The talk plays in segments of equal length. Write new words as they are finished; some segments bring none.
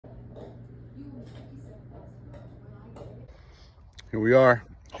Here we are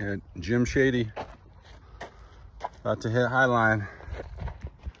at Jim Shady, about to hit Highline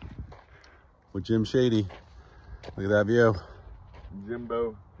with Jim Shady. Look at that view.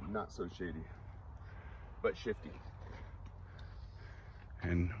 Jimbo, not so shady, but shifty.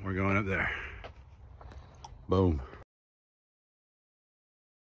 And we're going up there. Boom.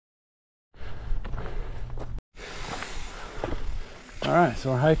 All right, so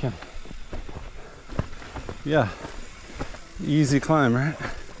we're hiking. Yeah, easy climb, right?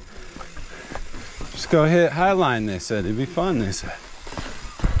 Just go hit Highline, they said. It'd be fun, they said.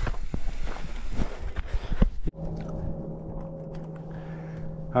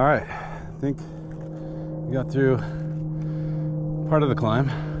 All right, I think we got through part of the climb.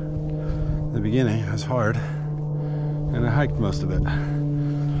 The beginning, it was hard, and I hiked most of it.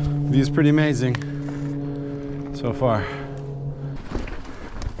 The view's pretty amazing so far.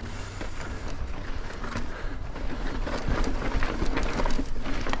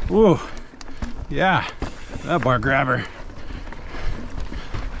 Whoa, yeah, that bar grabber.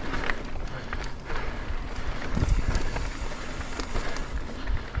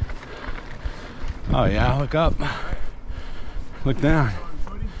 Oh yeah, look up, look down.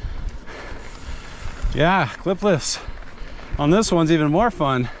 Yeah, clipless. On this one's even more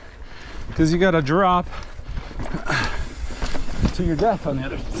fun because you gotta drop to your death on the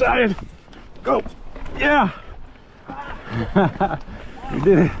other side. Go, yeah. We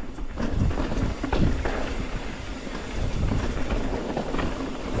did it.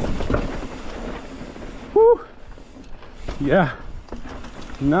 Woo. Yeah,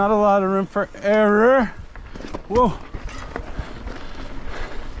 not a lot of room for error. Whoa.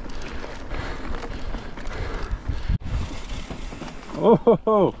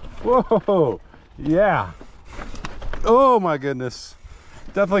 Whoa, whoa, yeah. Oh my goodness.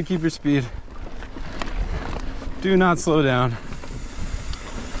 Definitely keep your speed. Do not slow down.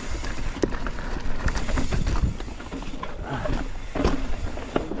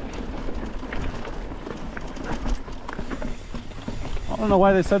 I don't know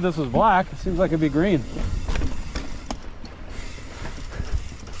why they said this was black. It seems like it'd be green.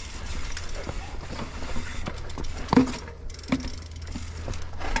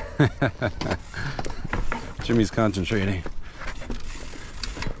 Jimmy's concentrating.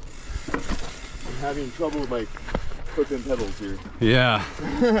 I'm having trouble with my foot and pedals here. Yeah,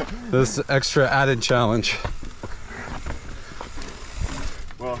 this extra added challenge.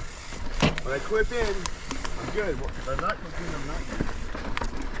 Well, when I clip in, I'm good. If I'm not clipping, I'm not good.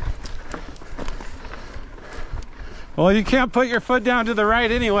 Well, you can't put your foot down to the right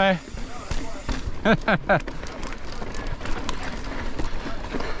anyway.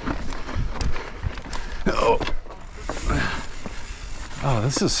 Oh. Oh,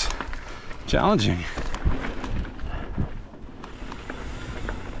 this is challenging.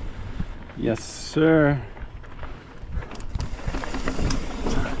 Yes, sir.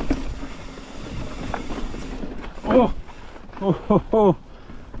 Oh, oh, oh, oh,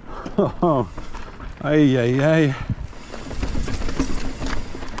 oh, oh. Ay, ay, ay.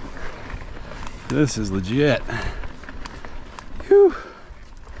 This is legit. Whew.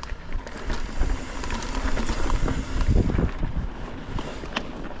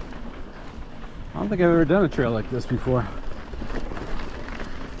 I don't think I've ever done a trail like this before.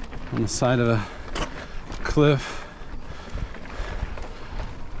 On the side of a cliff.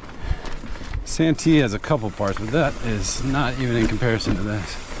 Santee has a couple parts, but that is not even in comparison to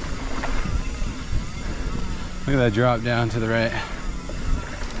this. Look at that drop down to the right.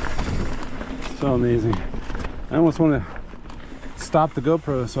 So amazing. I almost want to stop the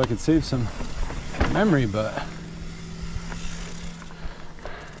GoPro so I could save some memory, but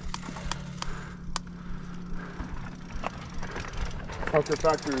Pucker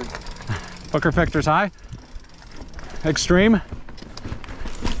factor. pucker factor's high. Extreme.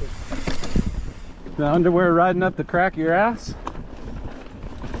 The underwear riding up the crack of your ass.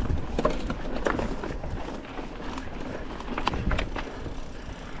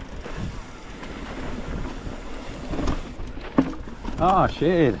 Oh,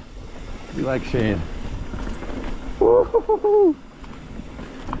 shade. We like shade. Woo-hoo-hoo-hoo.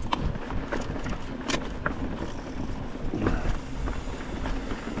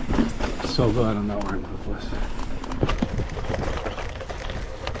 So glad I'm not wearing clipless.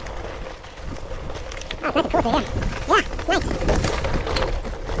 Oh, that's a cool thing, yeah. Yeah, nice.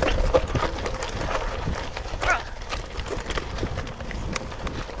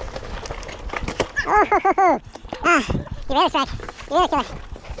 Oh, ho, ho, ho. Ah, you really strike. You really kill it.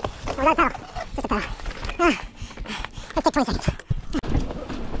 Oh, not a pedal. Just a pedal. Ah, let's take 20 seconds.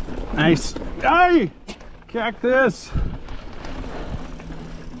 Nice. Hey! Cactus!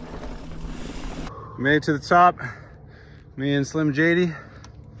 Made it to the top. Me and Slim Shady.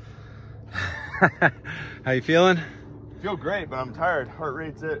 How you feeling? Feel great, but I'm tired. Heart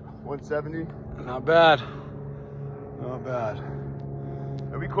rate's at 170. Not bad. Not bad.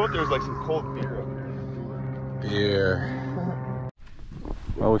 It'd be cool if there was like some cold beer up there. Beer.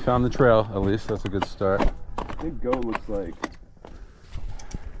 Well, we found the trail, at least. That's a good start. I think Go looks like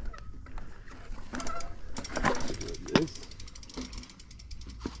this.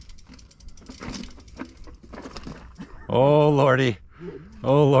 Oh, Lordy.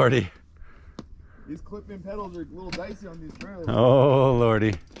 Oh, Lordy. These clip-in pedals are a little dicey on these trails. Oh,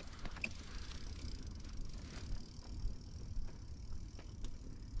 Lordy.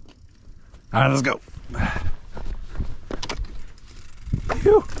 All right, let's go.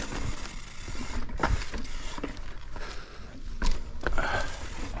 Phew.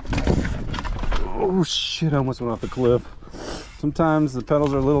 Oh shit, I almost went off the cliff. Sometimes the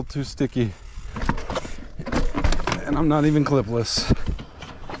pedals are a little too sticky. And I'm not even clipless.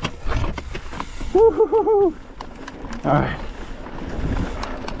 Woo-hoo-hoo-hoo. All right.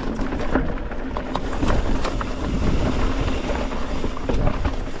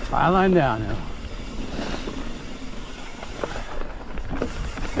 Fire line down now.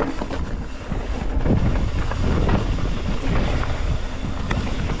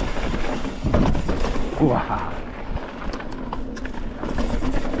 Wow.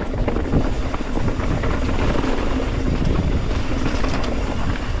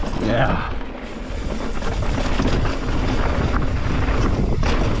 Yeah.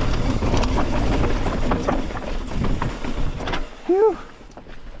 Whew.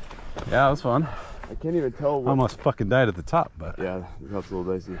 Yeah, that was fun. I can't even tell what... Almost fucking died at the top, but Yeah, that's a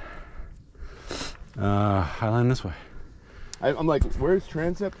little dicey. Highline this way. I'm like, where's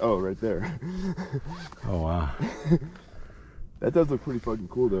transept? Oh, right there. Oh wow. That does look pretty fucking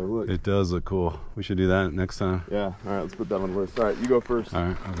cool though, look. It does look cool. We should do that next time. Yeah, alright, let's put that on the list. Alright, you go first.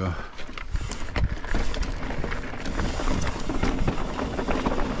 Alright, I'll go.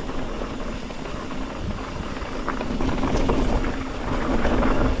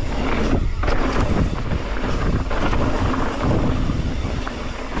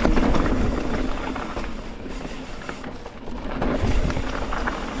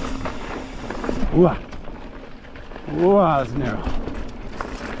 Wow. Wow, that's narrow.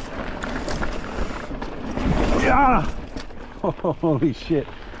 Yeah. Holy shit.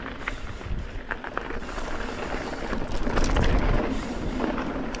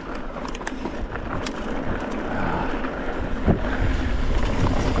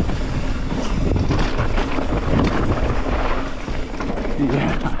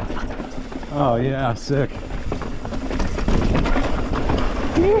 Yeah. Oh yeah, sick.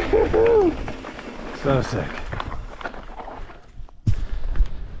 So sick.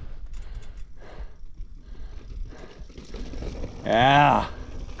 Yeah.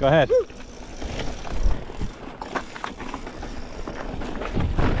 Go ahead.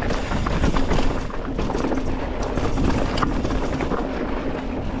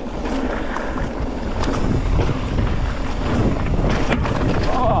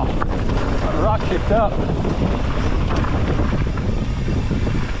 Oh, a rock kicked up.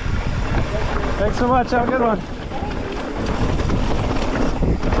 Thanks so much. Have a good one.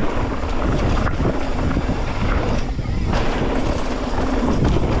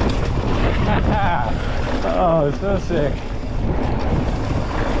 Oh, it's so sick.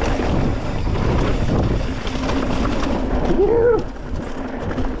 Woo.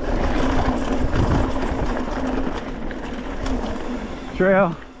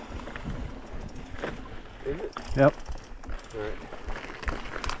 Trail. Is it? Yep. Alright.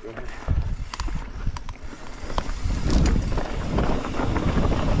 Go ahead.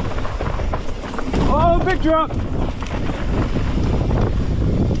 Oh, big drop.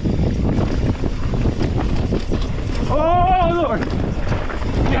 Oh, Lord.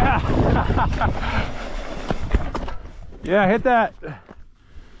 Yeah. Yeah, hit that.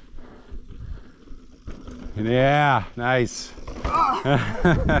 Yeah, nice.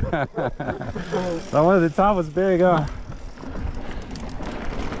 That one at the top was big, huh?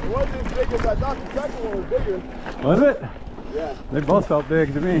 It wasn't as big as I thought. The second one was bigger. Was it? Yeah. They both felt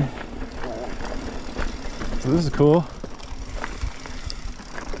big to me. So this is cool.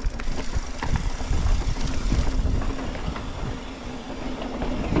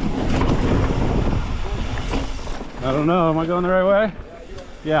 I don't know, am I going the right way?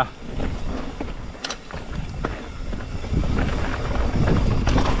 Yeah.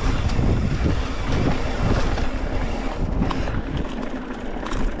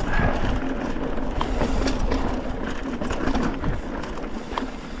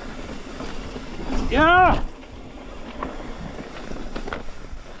 Yeah!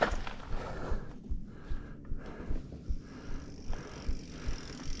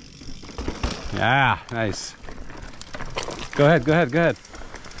 Yeah, nice. Go ahead, go ahead, go ahead.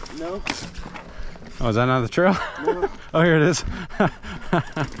 No. Oh, is that not the trail? No. Oh, here it is.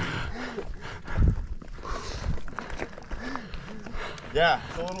 Yeah,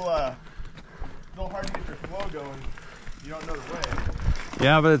 it's a little hard to get your flow going. You don't know the way.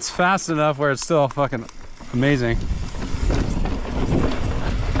 Yeah, but it's fast enough where it's still fucking amazing.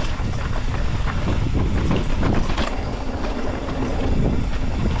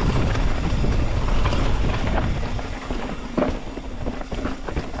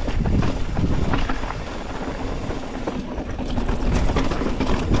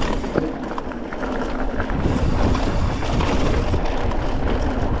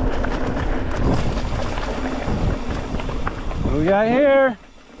 What we got here?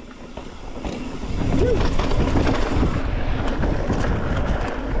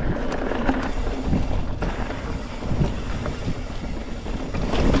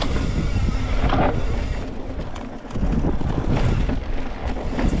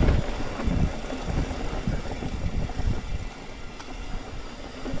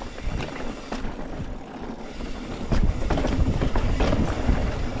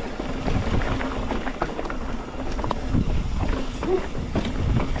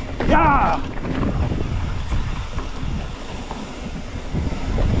 Yeah!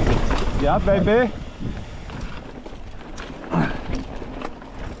 Yeah, baby.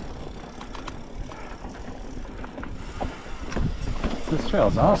 This trail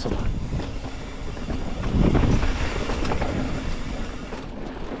is awesome.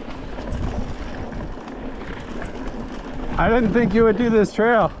 I didn't think you would do this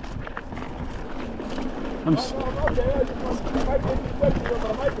trail.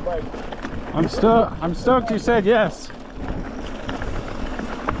 I'm stoked you said yes.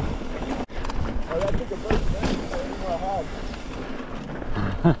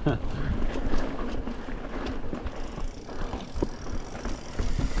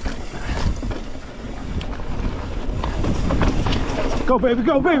 Go baby,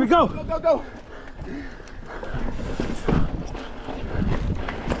 go baby, go! Go, go, go!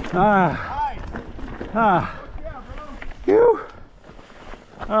 Ah. Ah. Phew.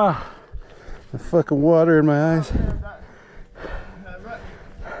 Ah. The fucking water in my eyes.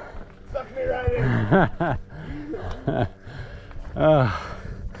 Suck me right in.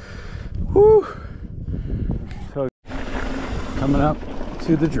 Whew. So coming up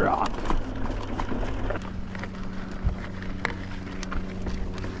to the drop.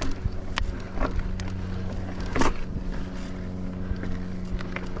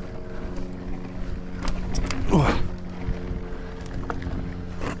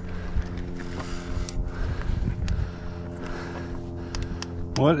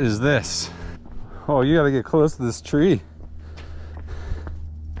 What is this? Oh, you gotta get close to this tree.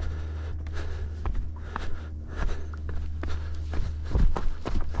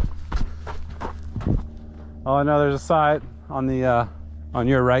 Oh no, there's a side on the on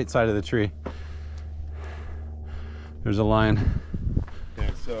your right side of the tree. There's a line.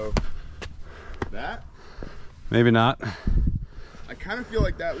 Okay, so that? Maybe not. I kind of feel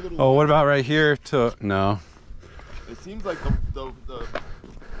like that little. Oh, what about right here to no? It seems like the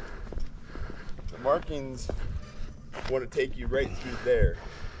markings want to take you right through there.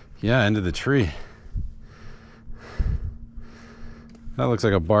 Yeah, into the tree. That looks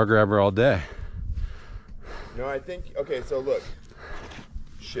like a bar grabber all day. No, I think, okay, so look.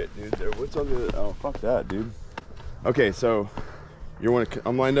 Shit, dude, there, what's on the, oh, fuck that, dude. Okay, so you want to,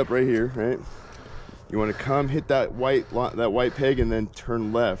 I'm lined up right here, right? You want to come hit that white peg and then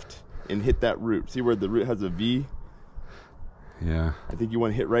turn left and hit that root. See where the root has a V? Yeah. I think you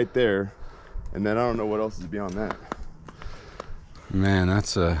want to hit right there, and then I don't know what else is beyond that. Man,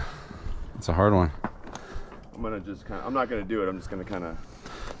 that's a hard one. I'm gonna just kind of, I'm not gonna do it. I'm just gonna kind of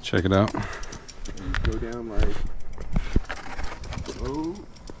check it out. Go down like, oh,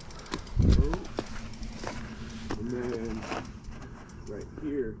 and then right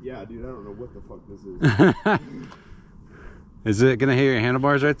here. Yeah, dude, I don't know what the fuck this is. Is it gonna hit your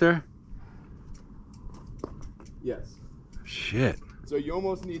handlebars right there? Yes. Shit. So you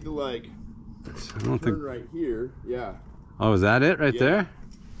almost need to like I don't turn think. right here. Yeah. Oh, is that it right there?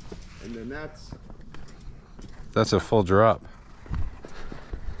 And then that's a full drop.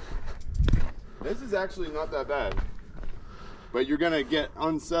 this is actually not that bad. But you're gonna get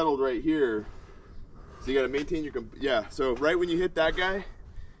unsettled right here. So you gotta maintain your, yeah. So right when you hit that guy,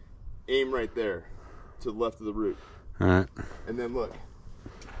 aim right there to the left of the root. All right. And then look.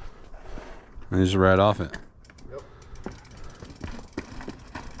 And you just ride off it. Yep.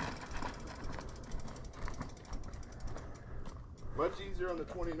 Much easier on the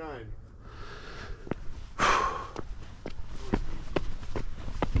 29. But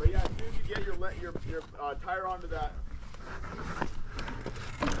yeah, as soon as you get your tire onto that,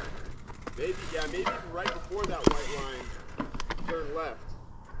 maybe right before that white line, turn left,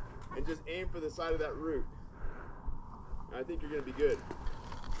 and just aim for the side of that root. I think you're gonna be good.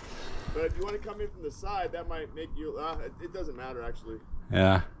 But if you want to come in from the side, that might make you. It doesn't matter actually.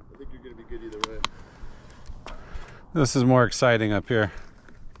 Yeah. I think you're gonna be good either way. This is more exciting up here.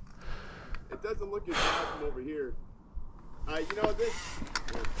 It doesn't look as bad from over here. You know this.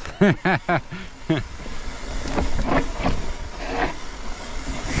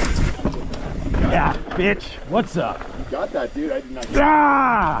 Yeah, bitch. What's up? You got that, dude. I did not.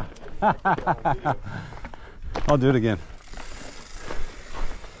 Ah! I'll do it again.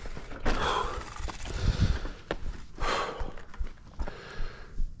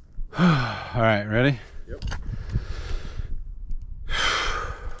 All right, ready? Yep.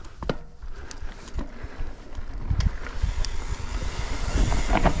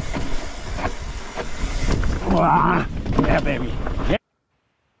 Ah, yeah, baby. Yeah.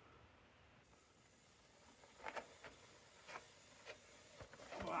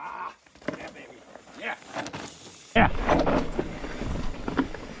 Ah, yeah, baby. Yeah. Yeah.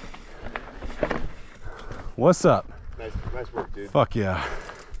 What's up? Nice work, dude. Fuck yeah.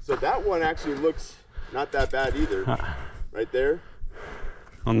 So that one actually looks not that bad either. Right there.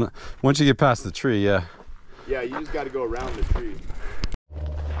 Once you get past the tree, yeah. Yeah, you just got to go around the tree.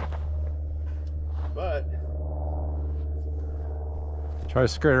 But Try to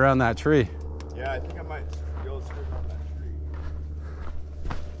skirt around that tree. yeah, I think I might be able to skirt around that tree.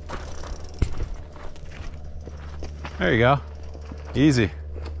 There you go. Easy.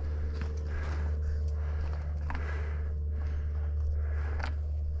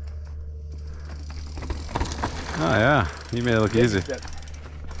 Oh yeah, you made it look easy.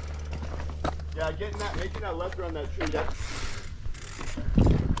 Yeah, making that left around that tree. That's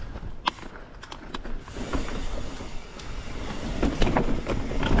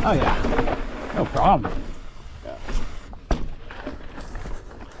Oh yeah, no problem. yeah.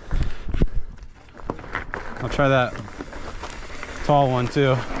 I'll try that tall one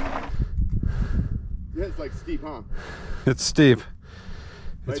too. Yeah, it's like steep, huh? It's steep.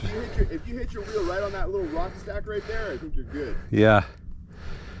 But if you hit your wheel right on that little rock stack right there, I think you're good. Yeah.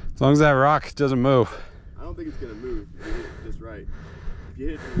 As long as that rock doesn't move. I don't think it's gonna move if you hit it just right. If you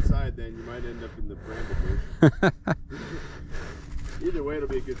hit it to the side, then you might end up in the bramble bush. Either way, it'll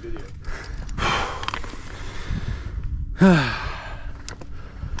be a good video.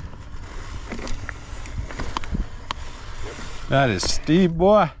 That is steep,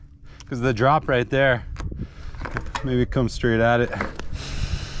 boy. Because of the drop right there. Maybe come straight at it.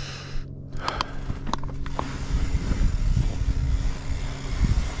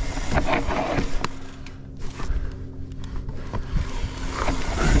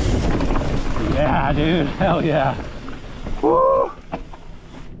 Yeah, dude. Hell yeah. Woo!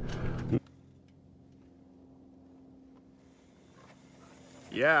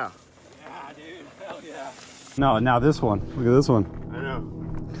 Yeah. Yeah, dude. Hell yeah. No, now this one. Look at this one. I know.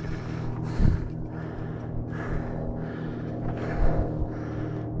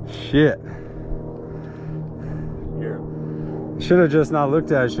 Shit. Here. Should have just not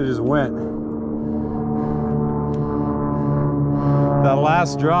looked at it. Should have just went. That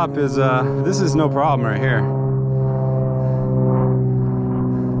last drop is, this is no problem right here.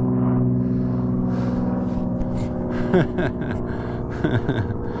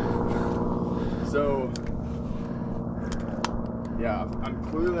 So, yeah, I'm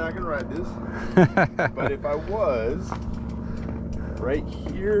clearly not gonna ride this. But if I was right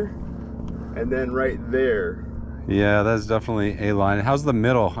here and then right there. Yeah, that's definitely a line. How's the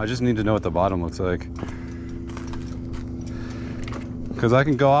middle? I just need to know what the bottom looks like. Because I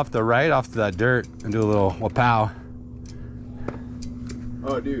can go off the right, off to that dirt, and do a little wapow.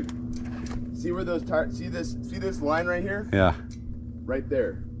 Oh, dude. See where those tires, see this line right here? Yeah. Right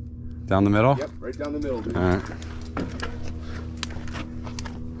there. Down the middle? Yep, right down the middle, dude. All right.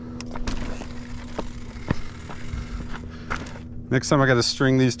 Next time I got to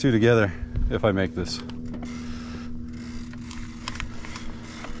string these two together if I make this.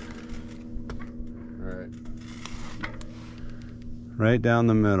 All right. Right down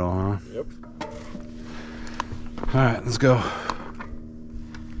the middle, huh? Yep. All right, let's go.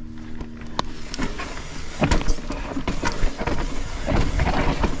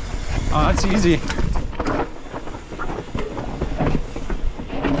 Oh, that's easy.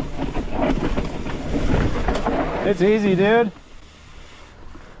 It's easy, dude.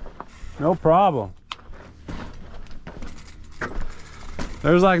 No problem.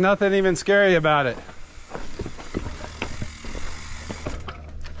 There's like nothing even scary about it.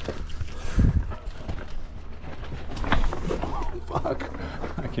 Fuck.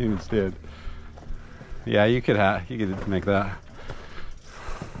 I can't even stand. Yeah, you could make that.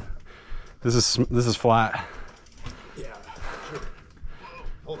 This is flat. Yeah, sure.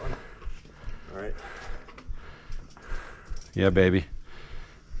 Hold on. All right. Yeah, baby.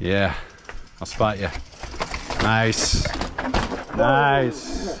 Yeah. I'll spot you. Nice.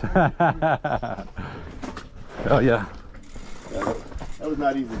 Nice. Hell yeah. Yeah, that was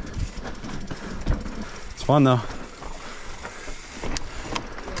not easy. It's fun though.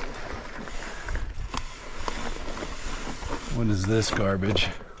 What is this garbage?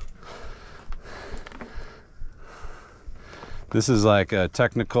 This is like a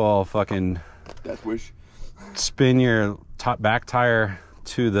technical fucking Death wish. spin your back tire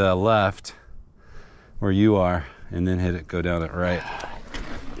to the left where you are and then hit it, go down it right.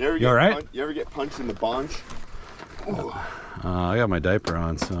 You all right? You ever get punched in the bonch? I got my diaper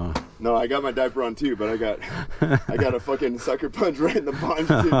on, so. No, I got my diaper on too, but I got a fucking sucker punch right in the bonch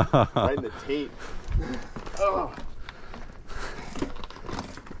too. Right in the taint. Oh.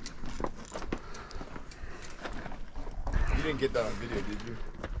 You didn't get that on video, did you?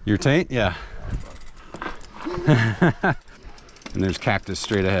 Your taint? Yeah. And there's cactus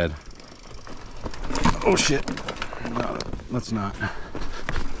straight ahead. Oh shit. No, let's not.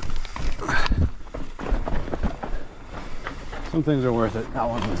 Some things are worth it. That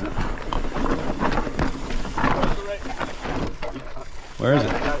one isn't. Where is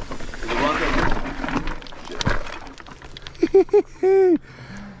it?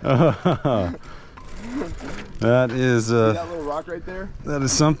 Oh, that is See that little rock right there? that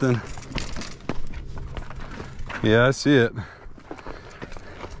is something. Yeah, I see it.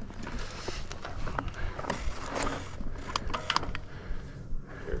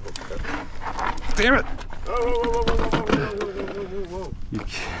 Damn it! Whoa, whoa, whoa, whoa, whoa, whoa, whoa, whoa, whoa, whoa.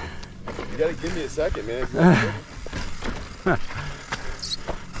 You gotta give me a second, man.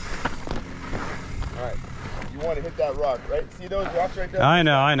 Alright, you want to hit that rock, right? See those rocks right there? I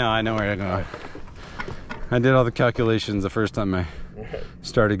know where to go. Right. I did all the calculations the first time I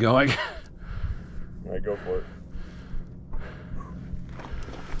started going. Alright, go for it.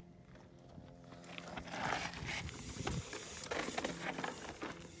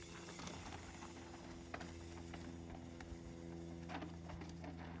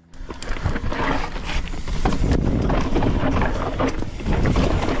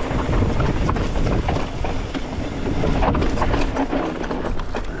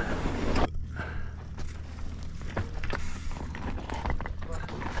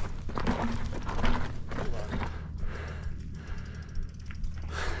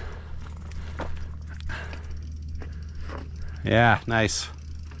 Yeah, nice.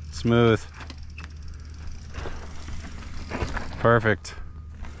 Smooth. Perfect.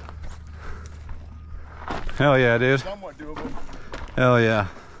 Hell yeah, dude. Somewhat doable. Hell yeah.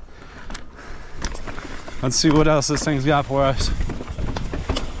 Let's see what else this thing's got for us.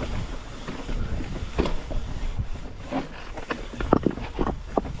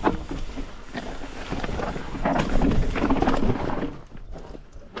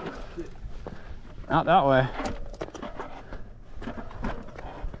 Out that way.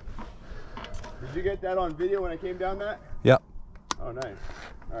 Did you get that on video when I came down that? Yep. Oh, nice.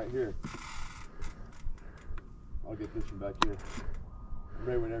 All right, here. I'll get this from back here. I'm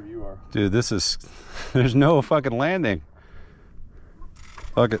ready whenever you are. Dude, this is... There's no fucking landing.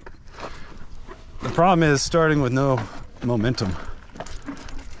 Fuck it. The problem is starting with no momentum.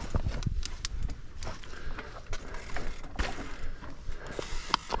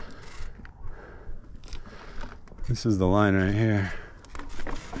 This is the line right here.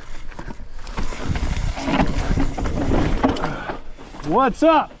 What's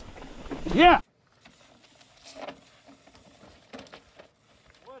up? Yeah.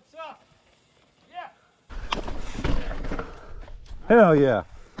 What's up? Yeah. Hell yeah.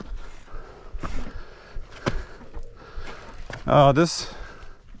 Oh, this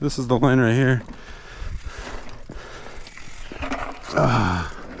is the line right here.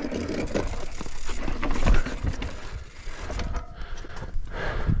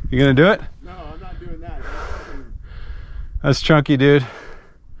 You gonna do it? No, I'm not doing that. That's chunky, dude.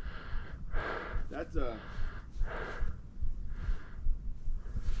 That's a...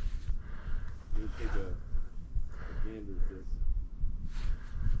 Let me take a gander at this.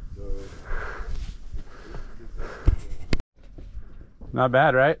 So... Not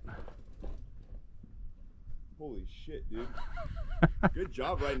bad, right? Holy shit, dude. Good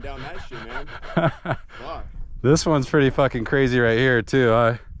job writing down that shit, man. Fuck. This one's pretty fucking crazy right here too.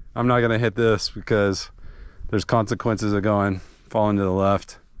 I'm not gonna hit this because there's consequences of falling to the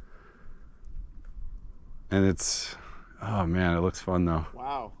left. And it's, oh man, it looks fun though.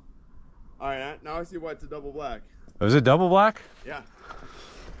 Wow. All right, now I see why it's a double black. Was it double black? Yeah.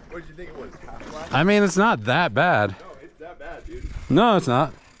 What did you think it was? Half black? I mean, it's not that bad. No, it's that bad, dude. No, it's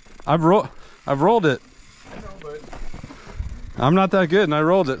not. I've rolled it. I know, but I'm not that good and I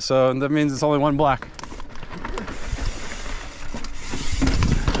rolled it, so that means it's only one black.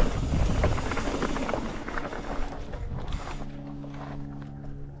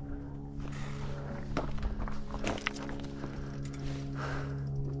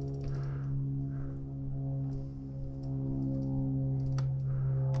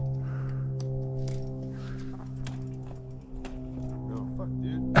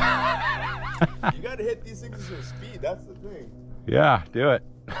 you gotta hit these things at your speed, that's the thing. Yeah, do it.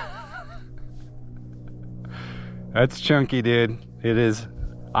 That's chunky, dude. It is.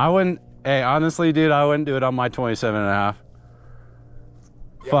 I wouldn't, hey, honestly, dude, I wouldn't do it on my 27.5.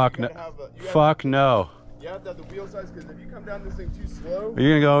 Yeah, Fuck no. Fuck no. You have to have the wheel size, because if you come down this thing too slow. Are you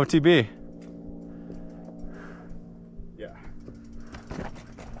gonna go OTB? Yeah.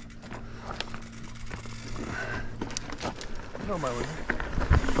 No, my way.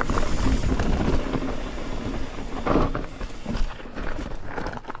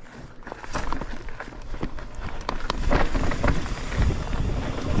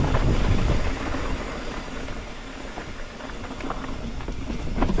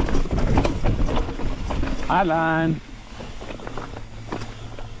 Hi, line.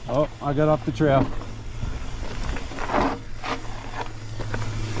 Oh, I got off the trail.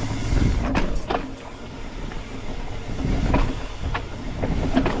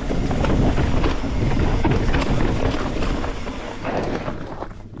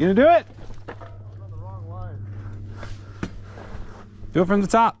 You gonna do it? I was on the wrong line. Do it from the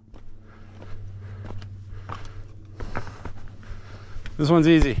top. This one's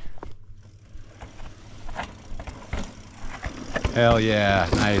easy. Hell yeah,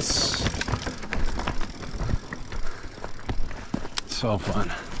 nice. So fun.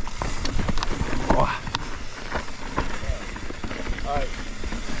 Oh. All right,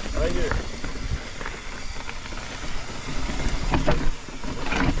 right here.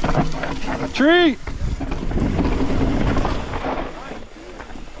 Tree!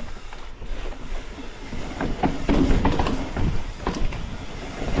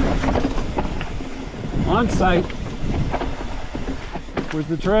 On site. Where's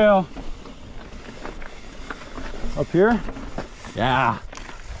the trail? Up here? Yeah.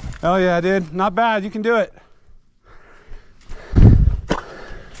 Hell yeah, dude. Not bad. You can do it.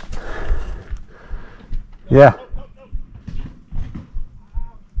 Yeah.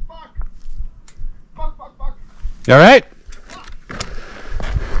 Fuck. You all right?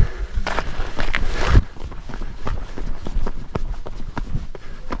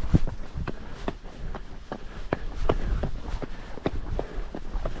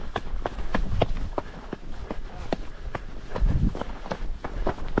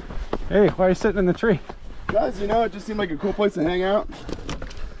 Hey, why are you sitting in the tree? Guys, you know, it just seemed like a cool place to hang out.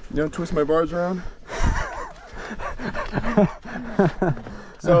 You know, twist my bars around.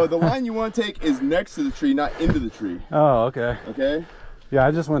 So the line you want to take is next to the tree, not into the tree. Oh, okay. Okay? Yeah,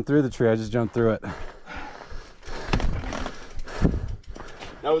 I just went through the tree. I just jumped through it.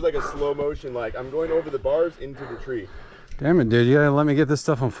 That was like a slow motion, like I'm going over the bars into the tree. Damn it, dude. You gotta let me get this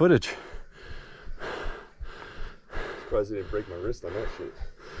stuff on footage. Surprised I didn't break my wrist on that shit.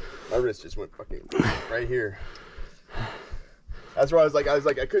 My wrist just went fucking right here. That's where I was like, I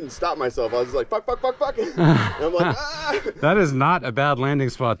couldn't stop myself. I was like, fuck. And I'm like, ah! That is not a bad landing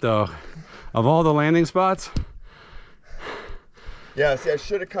spot, though. Of all the landing spots. Yeah, see, I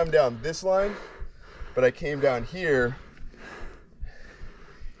should have come down this line, but I came down here,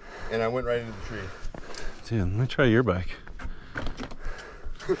 and I went right into the tree. Dude, let me try your bike.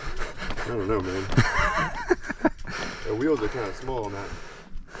 I don't know, man. The wheels are kind of small on that.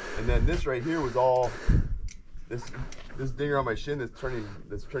 And then this right here was all this dinger on my shin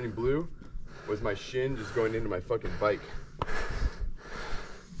that's turning blue was my shin just going into my fucking bike.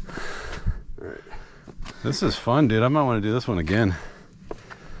 All right. This is fun, dude. I might want to do this one again.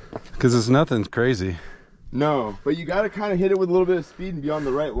 Because it's nothing crazy. No, but you got to kind of hit it with a little bit of speed and be on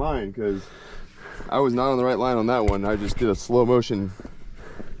the right line, because I was not on the right line on that one. I just did a slow motion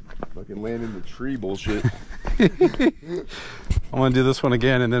fucking land in the tree bullshit. I want to do this one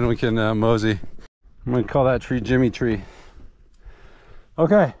again and then we can mosey. I'm going to call that tree Jimmy Tree.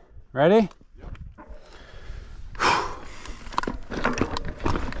 Okay, ready? Yep.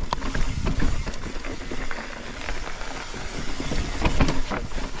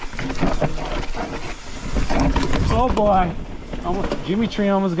 Oh boy. Jimmy Tree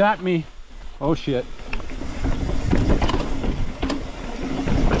almost got me. Oh shit.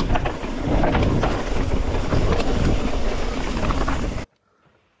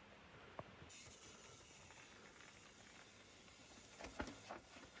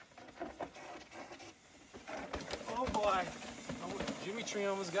 Oh boy. Jimmy Tree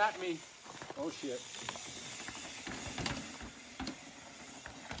almost got me. Oh shit.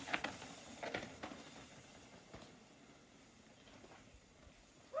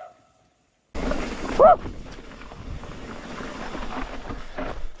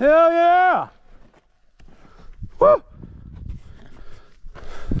 Hell yeah! Woo!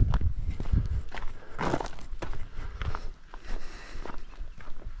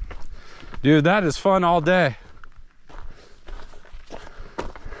 Dude, that is fun all day.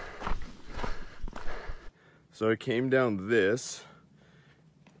 So I came down this.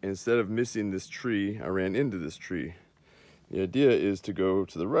 Instead of missing this tree, I ran into this tree. The idea is to go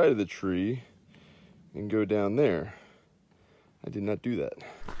to the right of the tree and go down there. I did not do that.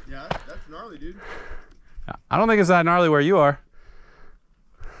 Yeah, that's gnarly, dude. I don't think it's that gnarly where you are.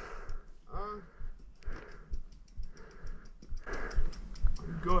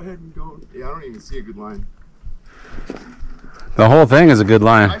 Go ahead and go. Yeah, I don't even see a good line. The whole thing is a good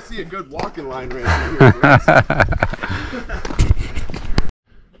line. I see a good walking line right here.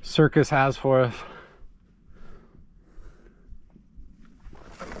 Circus has for us.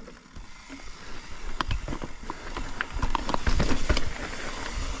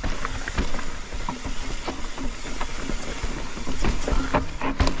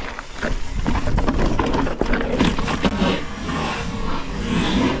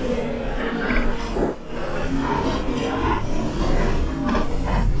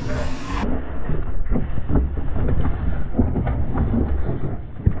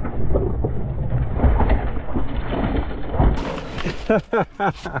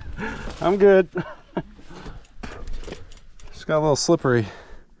 I'm good. Just got a little slippery.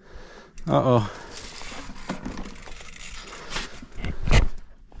 Uh-oh.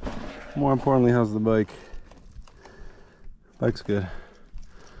 More importantly, how's the bike? Bike's good.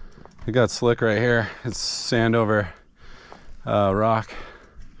 It got slick right here. It's sand over rock.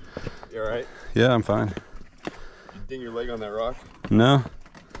 You alright? Yeah, I'm fine. You ding your leg on that rock? No.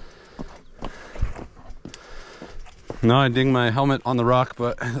 No, I dinged my helmet on the rock,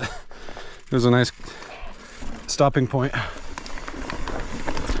 but it was a nice stopping point. I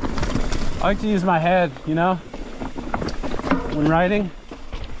like to use my head, you know, when riding.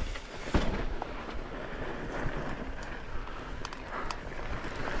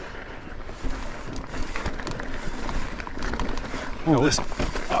 Oh, listen.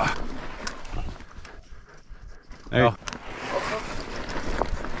 There you go.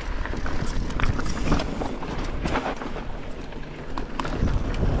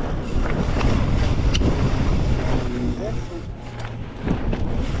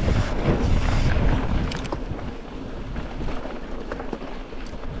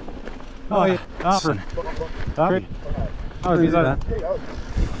 Oh, yeah. Stop. Oh, he's that.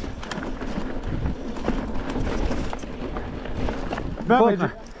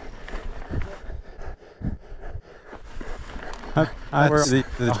 I see.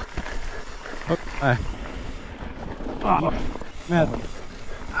 Okay. Oh, man.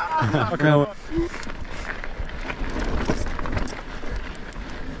 Okay.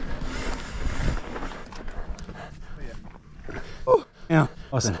 Yeah.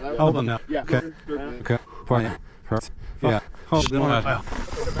 Listen. Hold on now. Yeah. Okay. Okay. Yeah. Hold on.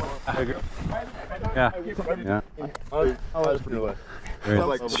 Yeah. Yeah.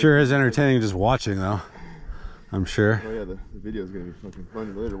 It sure is entertaining just watching, though. I'm sure. Oh yeah, the video is gonna be fucking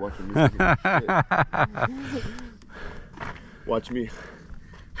funny later watching me. Watch me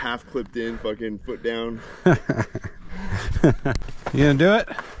half clipped in, fucking foot down. You gonna do it?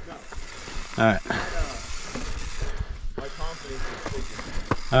 No. All right. My confidence is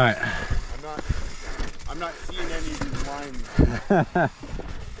shaking. All right. I'm not seeing any of these lines.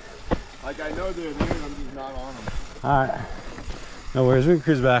 Like I know they're there, I'm just not on them. All right. No worries. We can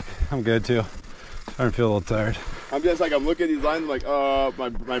cruise back. I'm good too. Starting to feel a little tired. I'm just like, I'm looking at these lines, I'm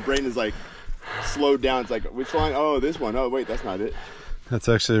like, my brain is like slowed down. It's like, which line? Oh, this one. Oh, wait, that's not it. That's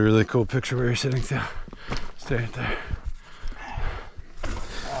actually a really cool picture where you're sitting too. Stay right there.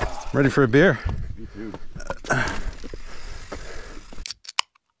 Ready for a beer? Me too.